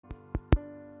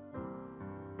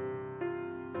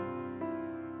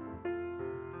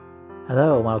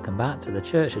Hello and welcome back to the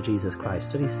Church of Jesus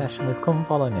Christ study session with Come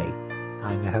Follow Me.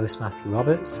 I'm your host Matthew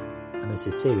Roberts, and this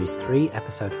is Series 3,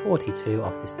 Episode 42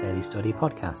 of this daily study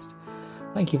podcast.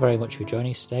 Thank you very much for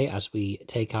joining us today as we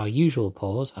take our usual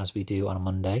pause, as we do on a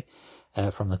Monday,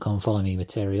 from the Come Follow Me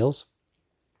materials.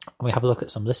 We have a look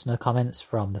at some listener comments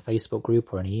from the Facebook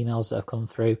group or any emails that have come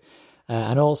through,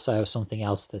 and also something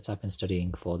else that I've been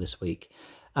studying for this week.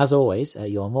 As always,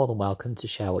 you're more than welcome to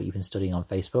share what you've been studying on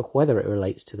Facebook, whether it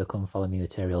relates to the Come Follow Me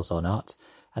materials or not,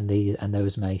 and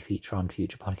those may feature on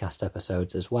future podcast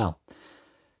episodes as well.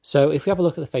 So if we have a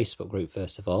look at the Facebook group,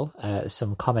 first of all,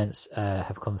 some comments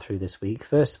have come through this week.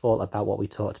 First of all, about what we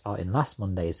talked about in last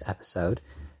Monday's episode,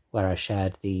 where I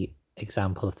shared the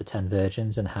example of the 10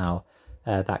 virgins and how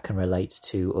that can relate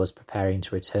to us preparing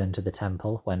to return to the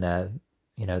temple when the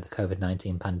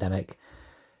COVID-19 pandemic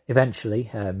eventually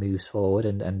moves forward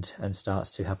and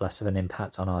starts to have less of an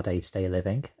impact on our day-to-day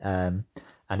living. And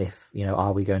if,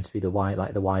 are we going to be the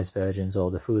wise virgins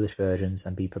or the foolish virgins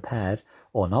and be prepared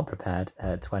or not prepared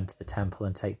to enter the temple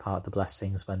and take part of the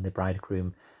blessings when the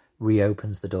bridegroom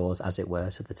reopens the doors, as it were,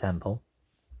 to the temple?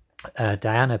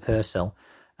 Diana Purcell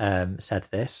said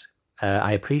this: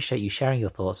 I appreciate you sharing your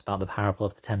thoughts about the parable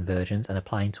of the 10 virgins and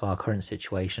applying to our current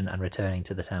situation and returning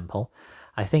to the temple.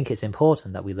 I think it's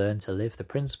important that we learn to live the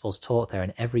principles taught there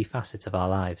in every facet of our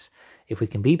lives. If we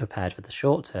can be prepared for the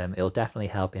short term, it'll definitely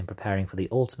help in preparing for the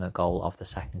ultimate goal of the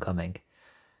second coming.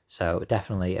 So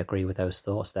definitely agree with those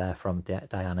thoughts there from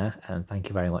Diana, and thank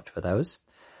you very much for those.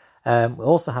 We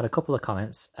also had a couple of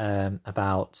comments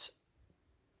about,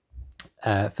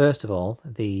 first of all,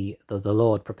 the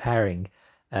Lord preparing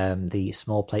the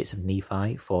small plates of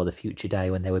Nephi for the future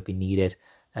day when they would be needed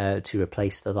to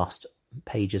replace the lost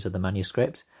pages of the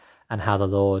manuscript, and how the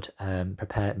Lord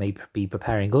may be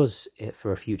preparing us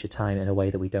for a future time in a way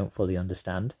that we don't fully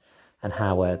understand, and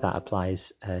how that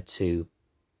applies to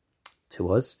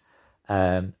us.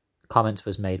 Comment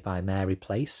was made by Mary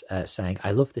Place saying,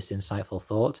 I love this insightful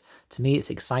thought. To me, it's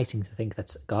exciting to think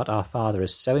that God our Father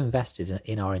is so invested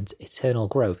in our eternal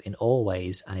growth in all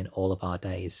ways and in all of our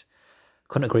days.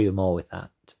 Couldn't agree more with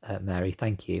that, Mary.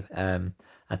 Thank you.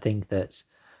 I think that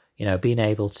being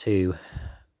able to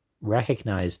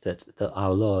recognize that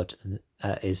our Lord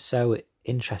is so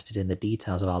interested in the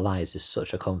details of our lives is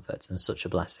such a comfort and such a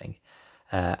blessing.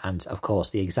 And of course,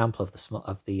 the example of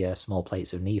the small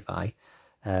plates of Nephi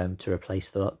to replace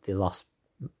the lost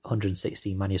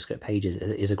 160 manuscript pages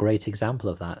is a great example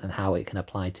of that and how it can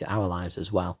apply to our lives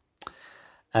as well.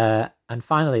 And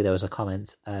finally, there was a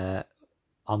comment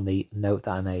on the note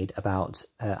that I made about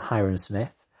Hyrum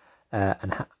Smith.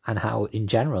 And how, in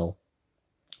general,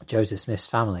 Joseph Smith's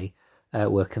family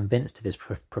were convinced of his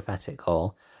prophetic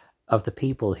call. Of the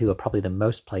people who are probably the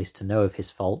most placed to know of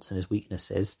his faults and his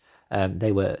weaknesses,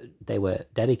 they were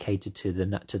dedicated to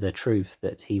the truth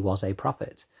that he was a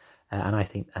prophet. And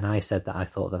I said that I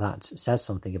thought that says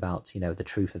something about the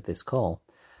truth of this call.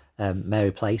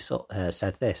 Mary Place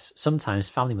said this: sometimes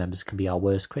family members can be our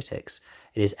worst critics.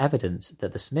 It is evident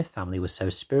that the Smith family was so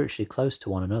spiritually close to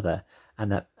one another, and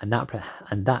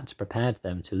that prepared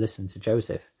them to listen to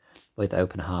Joseph with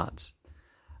open hearts.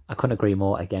 I couldn't agree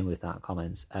more again with that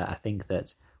comment. I think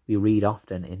that we read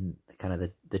often in kind of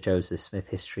the Joseph Smith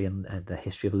history and the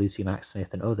history of Lucy Mack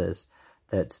Smith and others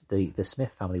that the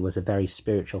Smith family was a very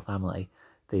spiritual family.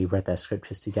 They read their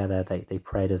scriptures together. They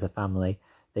prayed as a family.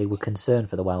 They were concerned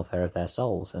for the welfare of their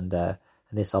souls, and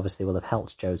this obviously will have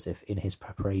helped Joseph in his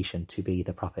preparation to be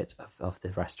the prophet of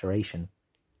the restoration.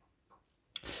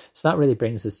 So that really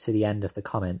brings us to the end of the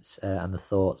comments and the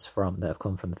thoughts that have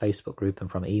come from the Facebook group and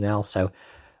from email. So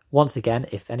once again,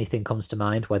 if anything comes to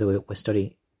mind, whether we're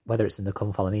studying, whether it's in the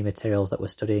Come Follow Me materials that we're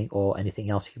studying or anything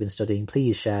else you've been studying,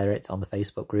 please share it on the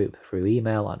Facebook group through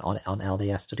email on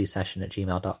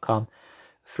ldsstudysession@gmail.com.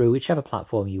 through whichever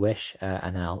platform you wish,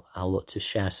 and I'll look to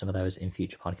share some of those in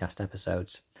future podcast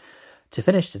episodes. To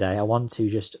finish today, I want to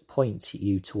just point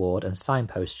you toward and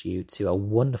signpost you to a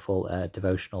wonderful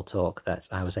devotional talk that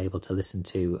I was able to listen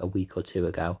to a week or two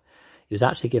ago. It was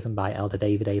actually given by Elder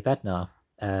David A. Bednar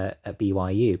at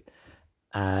BYU.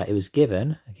 It was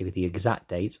given, I'll give you the exact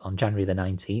date, on January the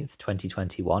 19th,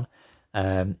 2021,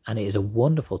 and it is a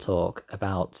wonderful talk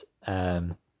about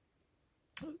the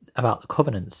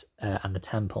covenants and the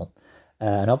temple.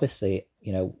 And obviously,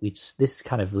 this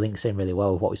kind of links in really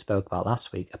well with what we spoke about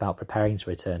last week about preparing to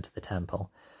return to the temple.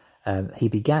 He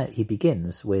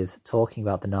begins with talking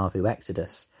about the Nauvoo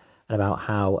Exodus and about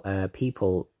how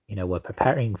people, were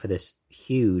preparing for this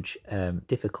huge,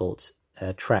 difficult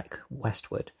trek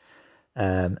westward.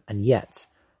 And yet,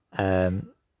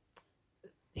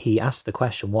 he asked the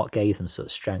question, what gave them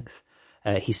such strength?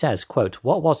 He says, quote,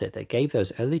 "What was it that gave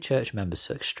those early church members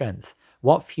such strength?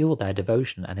 What fueled their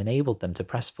devotion and enabled them to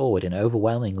press forward in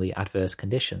overwhelmingly adverse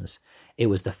conditions? It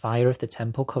was the fire of the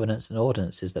temple covenants and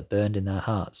ordinances that burned in their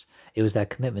hearts. It was their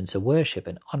commitment to worship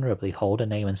and honourably hold a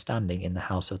name and standing in the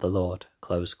house of the Lord."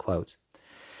 Close quote.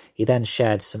 He then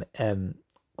shared some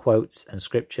quotes and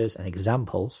scriptures and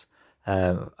examples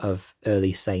of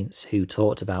early saints who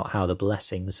talked about how the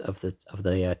blessings of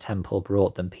the temple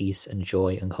brought them peace and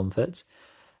joy and comfort.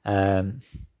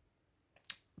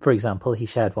 For example, he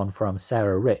shared one from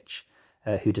Sarah Rich,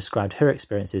 who described her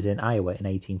experiences in Iowa in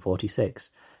 1846.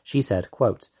 She said,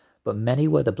 quote, "But many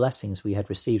were the blessings we had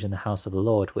received in the house of the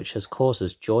Lord, which has caused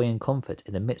us joy and comfort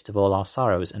in the midst of all our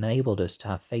sorrows, and enabled us to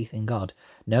have faith in God,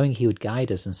 knowing he would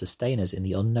guide us and sustain us in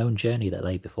the unknown journey that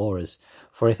lay before us.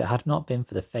 For if it had not been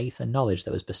for the faith and knowledge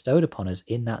that was bestowed upon us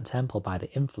in that temple by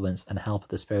the influence and help of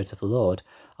the Spirit of the Lord,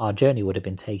 our journey would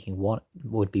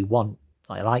be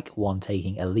like one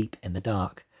taking a leap in the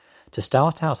dark. To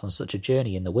start out on such a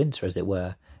journey in the winter, as it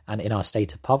were, and in our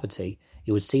state of poverty,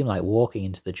 it would seem like walking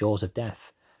into the jaws of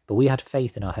death. But we had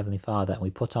faith in our Heavenly Father, and we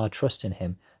put our trust in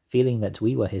him, feeling that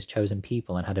we were his chosen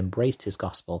people and had embraced his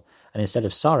gospel, and instead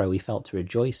of sorrow we felt to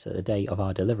rejoice that the day of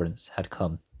our deliverance had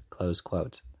come." Close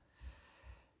quote.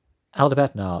 Elder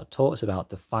Bednar talks about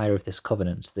the fire of this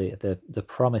covenant, the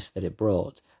promise that it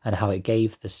brought, and how it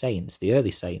gave the saints, the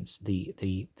early saints,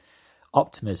 the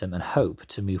optimism and hope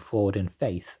to move forward in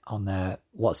faith on their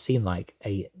what seemed like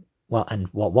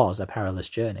what was a perilous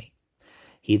journey.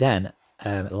 He then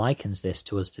likens this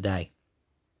to us today,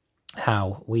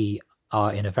 how we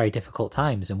are in a very difficult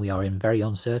times and we are in very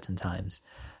uncertain times,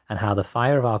 and how the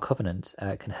fire of our covenant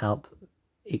can help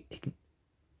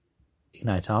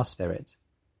ignite our spirit.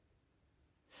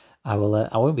 I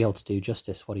won't be able to do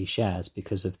justice what he shares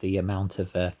because of the amount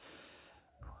of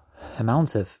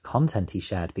content he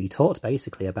shared, but he talked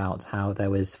basically about how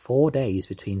there was 4 days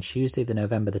between Tuesday the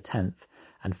November the 10th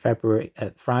and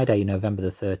Friday November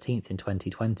the 13th in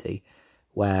 2020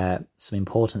 where some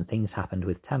important things happened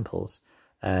with temples.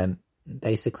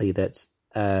 Basically that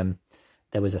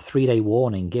there was a 3-day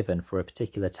warning given for a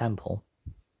particular temple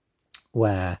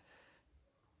where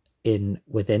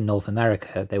within North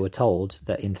America they were told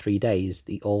that in 3 days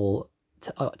all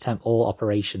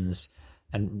operations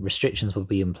and restrictions would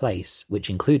be in place, which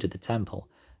included the temple.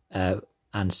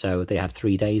 And so they had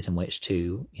 3 days in which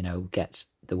to, get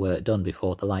the work done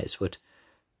before the lights would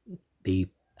be,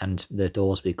 and the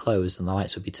doors would be closed and the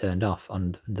lights would be turned off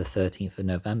on the 13th of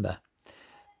November.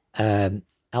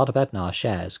 Elder Bednar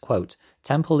shares, quote,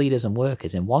 "Temple leaders and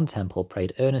workers in one temple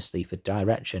prayed earnestly for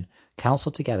direction,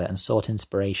 counseled together and sought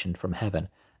inspiration from heaven.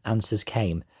 Answers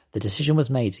came. The decision was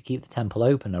made to keep the temple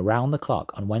open around the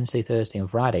clock on Wednesday, Thursday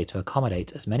and Friday to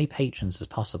accommodate as many patrons as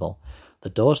possible. The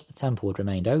doors of the temple would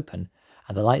remain open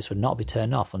and the lights would not be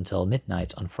turned off until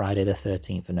midnight on Friday the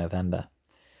 13th of November.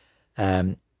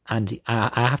 And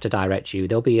I have to direct you.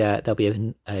 There'll be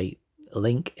a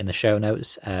link in the show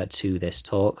notes to this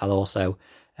talk. I'll also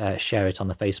share it on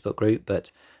the Facebook group,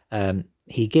 but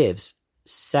he gives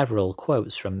several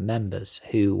quotes from members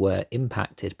who were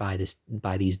impacted by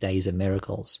these days of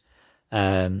miracles,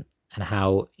 and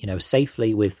how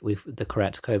safely with the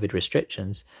correct COVID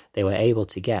restrictions they were able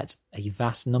to get a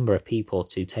vast number of people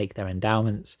to take their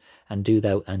endowments and do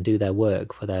their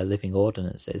work for their living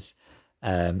ordinances.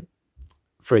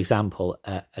 For example,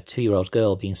 a 2-year-old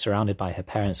girl being surrounded by her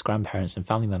parents, grandparents, and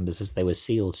family members as they were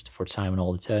sealed for time and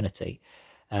all eternity.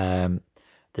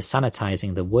 The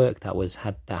sanitizing, the work that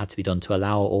had to be done to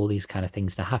allow all these kind of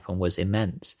things to happen was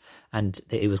immense, and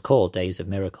it was called Days of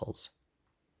Miracles.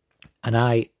 And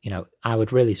I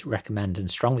would really recommend and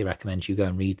strongly recommend you go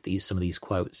and read some of these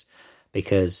quotes,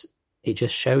 because it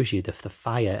just shows you the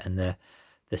fire and the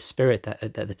spirit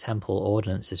that the temple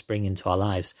ordinances bring into our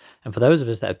lives. And for those of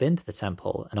us that have been to the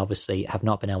temple and obviously have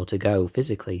not been able to go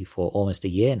physically for almost a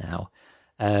year now,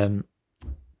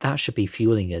 that should be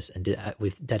fueling us and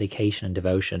with dedication and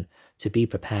devotion to be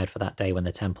prepared for that day when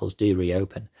the temples do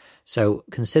reopen. So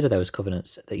consider those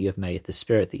covenants that you have made, the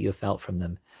spirit that you have felt from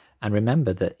them, and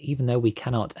remember that even though we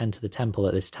cannot enter the temple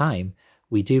at this time,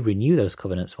 we do renew those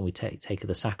covenants when we take of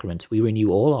the sacrament. We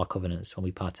renew all our covenants when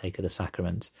we partake of the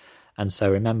sacrament. And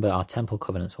so remember our temple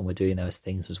covenants when we're doing those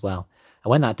things as well.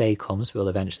 And when that day comes, we'll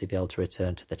eventually be able to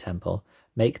return to the temple.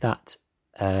 Make that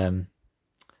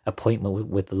appointment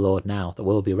with the Lord now, that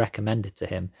will be recommended to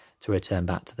him to return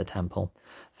back to the temple.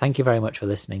 Thank you very much for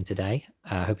listening today.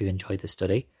 I hope you've enjoyed the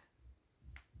study.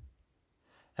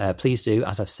 Please do,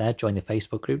 as I've said, join the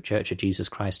Facebook group Church of Jesus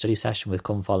Christ Study Session with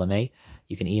Come Follow Me.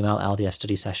 You can email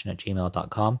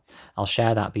ldsstudysession@gmail.com. I'll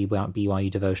share that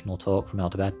BYU devotional talk from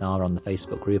Elder Bednar on the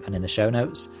Facebook group and in the show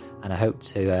notes, and I hope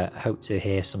to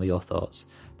hear some of your thoughts.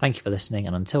 Thank you for listening,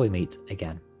 and until we meet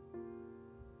again.